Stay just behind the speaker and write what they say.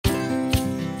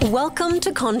Welcome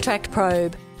to Contract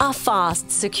Probe, a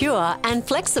fast, secure and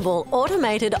flexible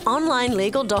automated online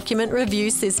legal document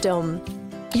review system.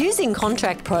 Using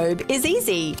Contract Probe is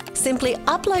easy. Simply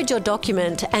upload your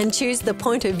document and choose the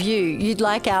point of view you'd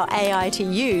like our AI to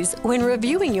use when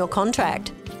reviewing your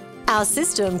contract. Our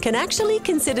system can actually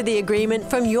consider the agreement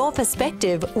from your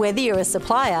perspective, whether you're a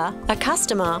supplier, a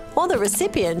customer, or the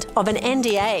recipient of an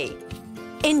NDA.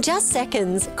 In just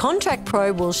seconds, Contract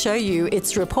Probe will show you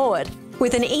its report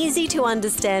with an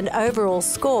easy-to-understand overall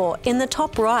score in the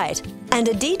top right and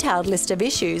a detailed list of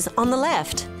issues on the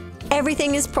left.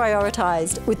 Everything is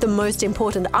prioritized with the most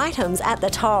important items at the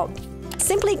top.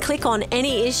 Simply click on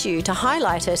any issue to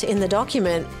highlight it in the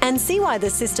document and see why the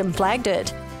system flagged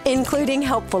it, including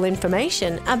helpful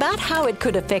information about how it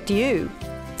could affect you.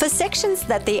 For sections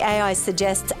that the AI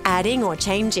suggests adding or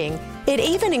changing, it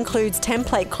even includes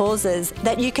template clauses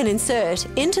that you can insert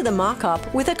into the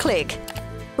markup with a click.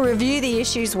 Review the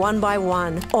issues one by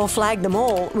one or flag them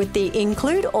all with the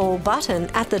Include All button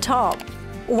at the top.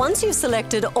 Once you've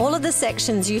selected all of the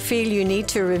sections you feel you need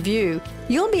to review,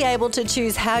 you'll be able to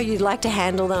choose how you'd like to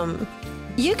handle them.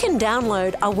 You can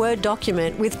download a Word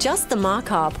document with just the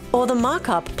markup or the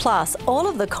markup plus all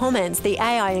of the comments the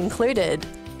AI included.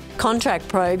 Contract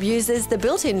Probe uses the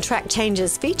built-in Track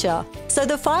Changes feature, so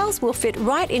the files will fit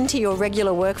right into your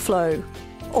regular workflow.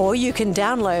 Or you can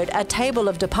download a table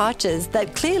of departures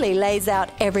that clearly lays out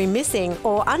every missing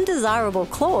or undesirable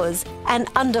clause and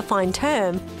undefined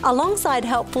term, alongside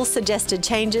helpful suggested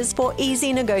changes for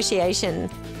easy negotiation.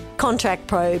 Contract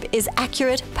Probe is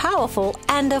accurate, powerful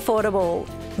and affordable.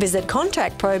 Visit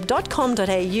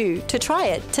contractprobe.com.au to try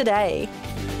it today.